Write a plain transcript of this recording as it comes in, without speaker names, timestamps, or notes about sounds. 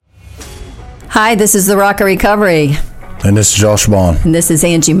Hi, this is The Rock of Recovery. And this is Josh Bond. And this is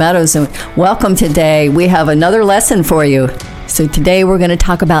Angie Meadows. And welcome today. We have another lesson for you. So today we're going to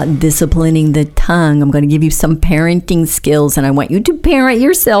talk about disciplining the tongue. I'm going to give you some parenting skills, and I want you to parent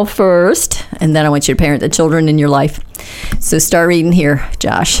yourself first, and then I want you to parent the children in your life. So start reading here,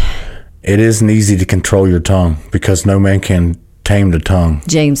 Josh. It isn't easy to control your tongue because no man can tame the tongue.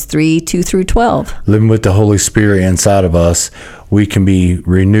 James 3:2-12. Living with the Holy Spirit inside of us, we can be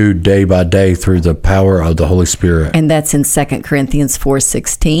renewed day by day through the power of the Holy Spirit. And that's in 2 Corinthians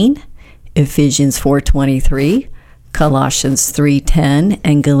 4:16, Ephesians 4:23, Colossians 3:10,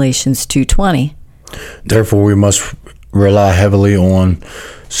 and Galatians 2:20. Therefore, we must rely heavily on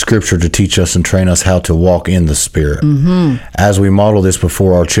Scripture to teach us and train us how to walk in the Spirit. As we model this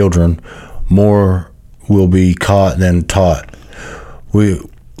before our children, more will be caught than taught.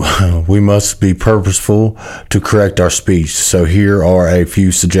 We must be purposeful to correct our speech. So here are a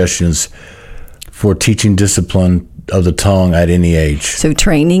few suggestions for teaching discipline of the tongue at any age. So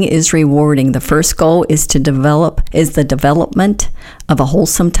training is rewarding. The first goal is the development of a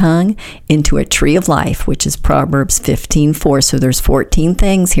wholesome tongue into a tree of life, which is Proverbs 15:4. So there's 14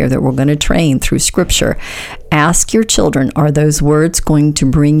 things here that we're going to train through Scripture. Ask your children, are those words going to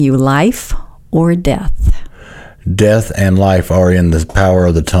bring you life or death? Death and life are in the power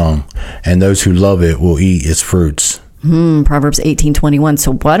of the tongue, and those who love it will eat its fruits. Proverbs 18:21.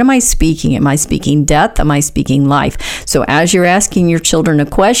 So what am I speaking? Am I speaking death? Am I speaking life? So as you're asking your children a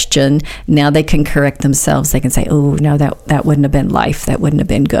question, now they can correct themselves. They can say, oh, no, that wouldn't have been life. That wouldn't have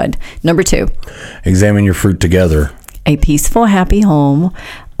been good. Number 2. Examine your fruit together. A peaceful, happy home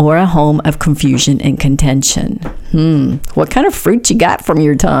or a home of confusion and contention. What kind of fruit you got from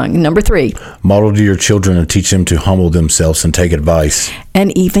your tongue? Number 3. Model to your children and teach them to humble themselves and take advice.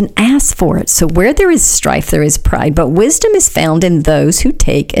 And even ask for it. So where there is strife, there is pride, but wisdom is found in those who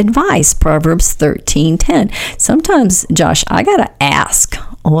take advice. Proverbs 13:10. Sometimes, Josh, I got to ask,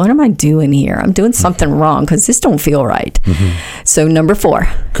 what am I doing here? I'm doing something wrong because this don't feel right. So number 4.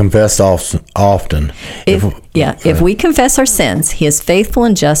 Confess often. If we confess our sins, he is faithful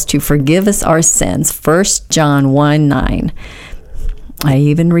and just to forgive us our sins. 1 John 1:9. I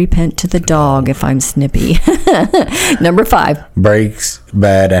even repent to the dog if I'm snippy. Number 5. Break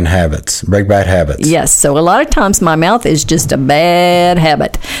bad habits. Yes. So a lot of times my mouth is just a bad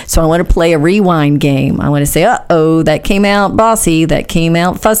habit. So I want to play a rewind game. I want to say, uh-oh, that came out bossy, that came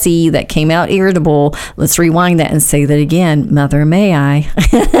out fussy, that came out irritable. Let's rewind that and say that again. Mother, may I?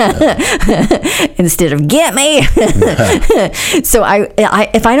 Instead of get me. So I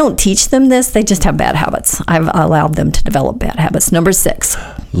if I don't teach them this, they just have bad habits. I've allowed them to develop bad habits. Number 6.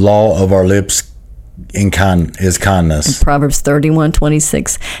 Law of our lips is kindness. Proverbs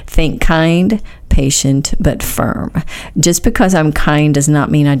 31:26. Think kind, patient, but firm. Just because I'm kind does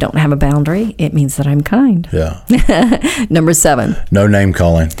not mean I don't have a boundary. It means that I'm kind. Yeah. Number 7. No name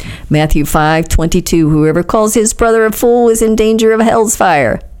calling. Matthew 5:22. Whoever calls his brother a fool is in danger of hell's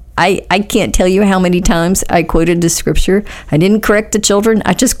fire. I can't tell you how many times I quoted the scripture. I didn't correct the children.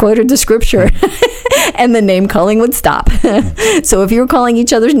 I just quoted the scripture. And the name calling would stop. So if you're calling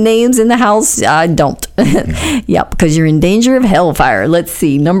each other's names in the house, don't. Yep, because you're in danger of hellfire. Let's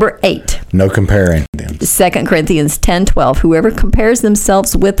see. Number 8. No comparing. 2 Corinthians 10:12. Whoever compares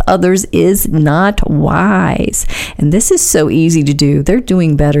themselves with others is not wise. And this is so easy to do. They're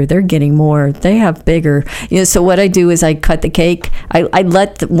doing better. They're getting more. They have bigger. So what I do is I cut the cake. I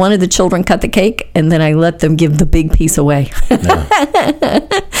let one of the children cut the cake, and then I let them give the big piece away. Yeah.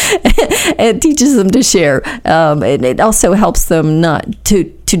 It teaches them to share. And it also helps them not to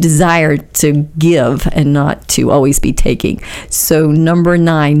desire to give and not to always be taking. So number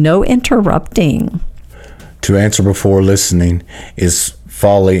 9, no interrupting. To answer before listening is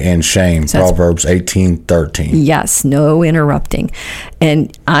folly and shame. So Proverbs 18:13. Yes, no interrupting.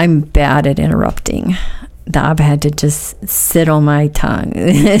 And I'm bad at interrupting. I've had to just sit on my tongue,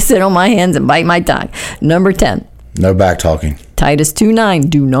 sit on my hands and bite my tongue. Number 10. No back talking. Titus 2:9.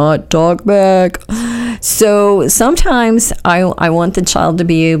 Do not talk back. So sometimes I want the child to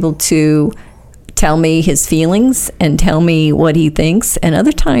be able to tell me his feelings and tell me what he thinks. And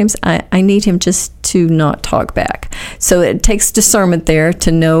other times I need him just to not talk back. So it takes discernment there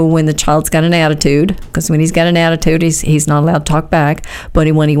to know when the child's got an attitude, because when he's got an attitude, he's not allowed to talk back.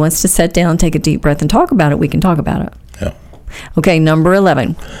 But when he wants to sit down, take a deep breath and talk about it, we can talk about it. Yeah. Okay, number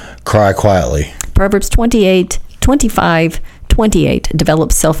 11. Cry quietly. Proverbs 28:25 28,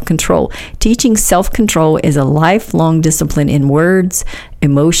 develop self-control. Teaching self-control is a lifelong discipline in words,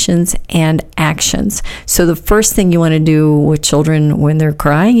 emotions, and actions. So the first thing you want to do with children when they're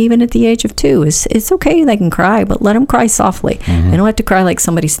crying, even at the age of 2, is it's okay, they can cry, but let them cry softly. They don't have to cry like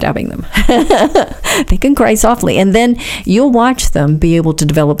somebody stabbing them. They can cry softly. And then you'll watch them be able to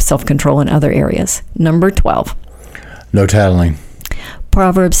develop self-control in other areas. Number 12. No tattling.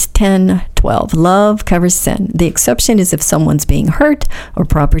 Proverbs 10:12. Love covers sin. The exception is if someone's being hurt or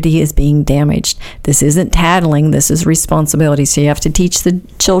property is being damaged. This isn't tattling. This is responsibility. So you have to teach the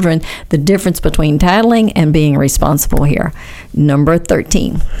children the difference between tattling and being responsible here. Number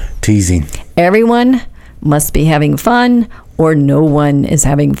 13. Teasing. Everyone must be having fun, or no one is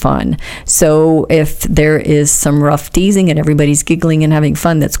having fun. So if there is some rough teasing and everybody's giggling and having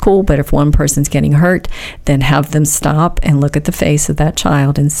fun, that's cool. But if one person's getting hurt, then have them stop and look at the face of that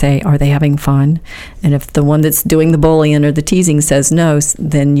child and say, are they having fun? And if the one that's doing the bullying or the teasing says no,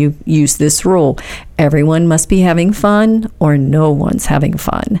 then you use this rule. Everyone must be having fun, or no one's having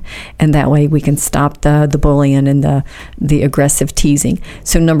fun. And that way we can stop the bullying and the aggressive teasing.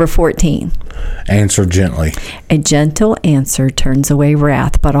 So number 14. Answer gently. A gentle answer turns away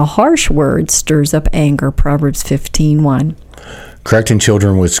wrath, but a harsh word stirs up anger. Proverbs 15:1. Correcting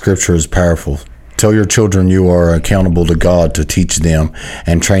children with scripture is powerful. Tell your children you are accountable to God to teach them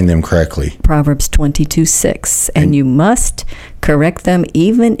and train them correctly. Proverbs 22:6. And you must correct them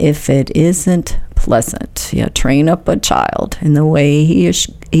even if it isn't pleasant. Yeah, train up a child in the way he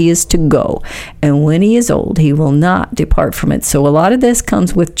is to go. And when he is old, he will not depart from it. So a lot of this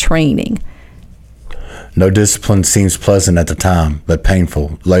comes with training. No discipline seems pleasant at the time, but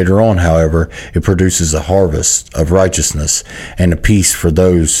painful. Later on, however, it produces a harvest of righteousness and a peace for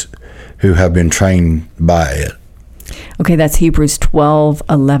those who have been trained by it. Okay, that's Hebrews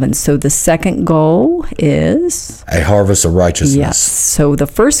 12:11. So the second goal is? A harvest of righteousness. Yes. So the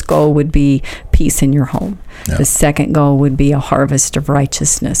first goal would be peace in your home. Yeah. The second goal would be a harvest of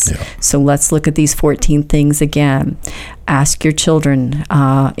righteousness. Yeah. So let's look at these 14 things again. Ask your children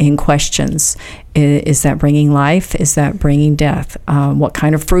in questions. Is that bringing life? Is that bringing death? What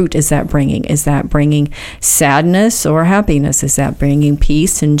kind of fruit is that bringing? Is that bringing sadness or happiness? Is that bringing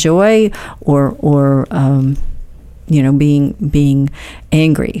peace and joy, or being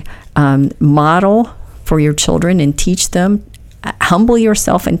angry? Model for your children and teach them. Humble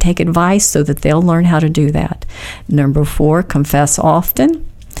yourself and take advice so that they'll learn how to do that. Number 4, confess often.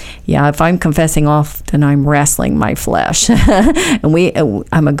 Yeah, if I'm confessing often, I'm wrestling my flesh. And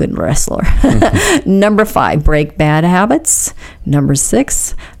I'm a good wrestler. Number 5, break bad habits. Number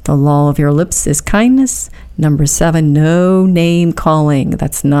 6, the law of your lips is kindness. Number 7, no name calling.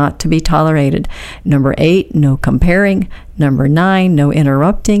 That's not to be tolerated. Number 8, no comparing. Number 9, no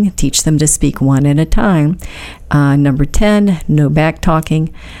interrupting. Teach them to speak one at a time. Number 10, no back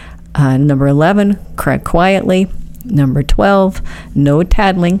talking. Number 11, correct quietly. Number 12, no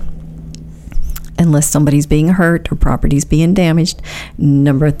tattling unless somebody's being hurt or property's being damaged.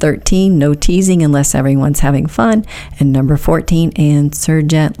 Number 13, no teasing unless everyone's having fun. And number 14, answer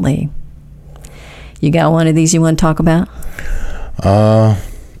gently. You got one of these you want to talk about?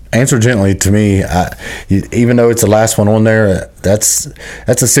 Answer gently, to me, even though it's the last one on there, that's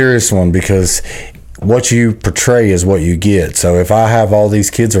a serious one, because what you portray is what you get. So if I have all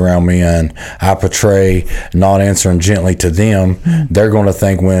these kids around me and I portray not answering gently to them, they're going to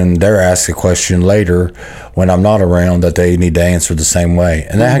think when they're asked a question later when I'm not around that they need to answer the same way.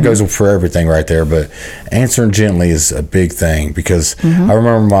 And that goes for everything right there. But answering gently is a big thing, because I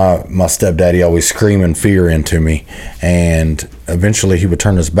remember my stepdaddy always screaming fear into me, and eventually he would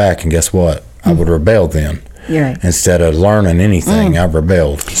turn his back, and guess what? I would rebel then. Right. Instead of learning anything, I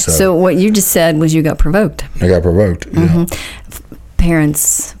rebelled. So what you just said was you got provoked. I got provoked. Yeah.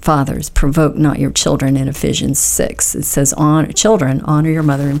 Parents, fathers, provoke not your children in Ephesians 6. It says, children, honor your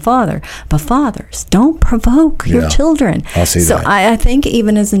mother and father. But fathers, don't provoke your children. I see so that. I think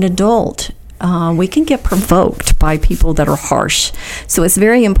even as an adult, we can get provoked by people that are harsh. So it's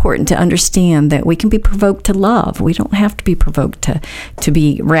very important to understand that we can be provoked to love. We don't have to be provoked to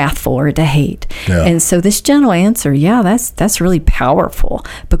be wrathful or to hate. Yeah. And so this gentle answer, that's really powerful,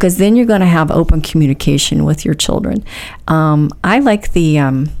 because then you're going to have open communication with your children. I like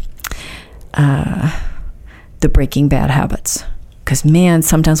the breaking bad habits, because man,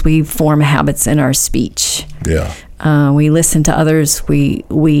 sometimes we form habits in our speech. Yeah. We listen to others.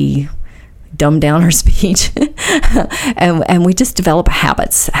 We dumb down our speech, and we just develop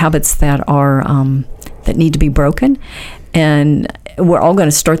habits that are that need to be broken. And we're all going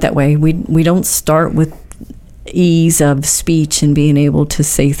to start that way. We don't start with ease of speech and being able to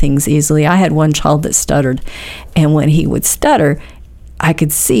say things easily. I had one child that stuttered, and when he would stutter, I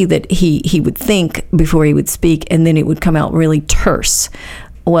could see that he would think before he would speak, and then it would come out really terse.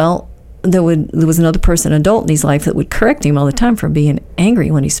 Well, there was another person, adult in his life, that would correct him all the time for being angry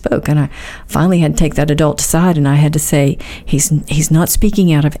when he spoke. And I finally had to take that adult aside, and I had to say, he's not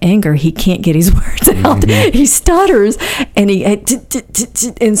speaking out of anger. He can't get his words out. He stutters, and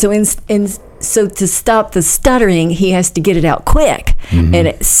so to stop the stuttering, he has to get it out quick. And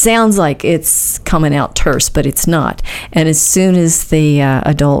it sounds like it's coming out terse, but it's not. And as soon as the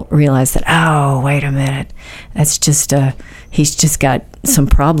adult realized that, oh, wait a minute, that's just he's just got some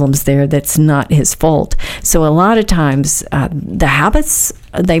problems there. That's not his fault. So a lot of times, the habits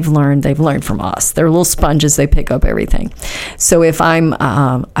they've learned from us. They're little sponges. They pick up everything. So if I'm,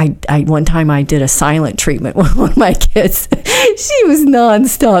 one time I did a silent treatment with one of my kids. She was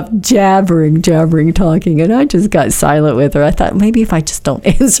nonstop jabbering, talking, and I just got silent with her. I thought maybe if I just don't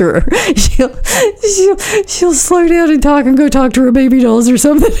answer her, she'll slow down and talk and go talk to her baby dolls or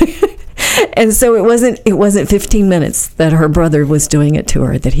something. And so it wasn't 15 minutes that her brother was doing it to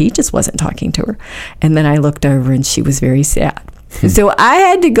her, that he just wasn't talking to her. And then I looked over and she was very sad. So I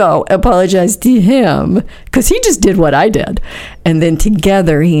had to go apologize to him because he just did what I did. And then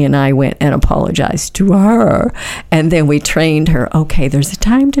together he and I went and apologized to her. And then we trained her, okay, there's a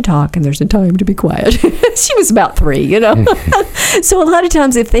time to talk and there's a time to be quiet. She was about 3, So a lot of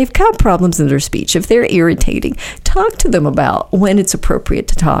times if they've got problems in their speech, if they're irritating, talk to them about when it's appropriate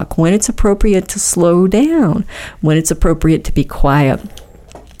to talk, when it's appropriate to slow down, when it's appropriate to be quiet.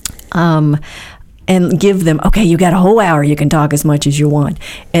 And give them, okay, you got a whole hour, you can talk as much as you want.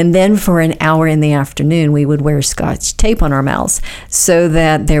 And then for an hour in the afternoon, we would wear Scotch tape on our mouths so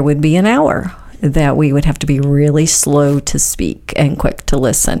that there would be an hour that we would have to be really slow to speak and quick to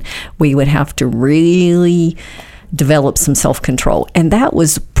listen. We would have to really develop some self-control. And that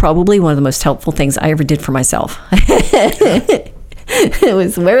was probably one of the most helpful things I ever did for myself. It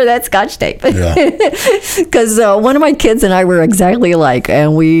was wear that Scotch tape. Because one of my kids and I were exactly alike,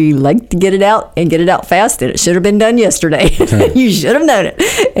 and we liked to get it out fast, and it should have been done yesterday. You should have known it.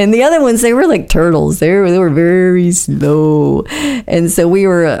 And the other ones, they were like turtles. They were very slow, and so we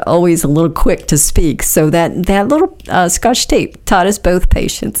were always a little quick to speak. So that little Scotch tape taught us both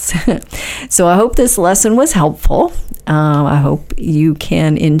patience. So I hope this lesson was helpful. I hope you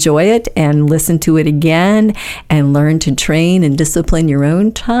can enjoy it and listen to it again and learn to train and discipline your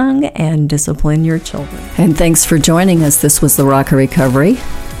own tongue and discipline your children. And thanks for joining us. This was The Rock of Recovery.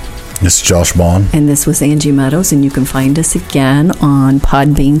 This is Josh Bond. And this was Angie Meadows. And you can find us again on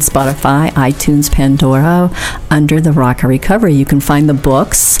Podbean, Spotify, iTunes, Pandora, under The Rock of Recovery. You can find the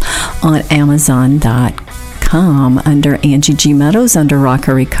books on Amazon.com. Under Angie G. Meadows, under Rock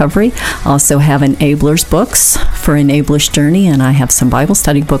of Recovery. Also have Enablers books for Enablers Journey, and I have some Bible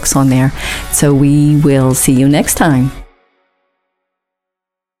study books on there. So we will see you next time.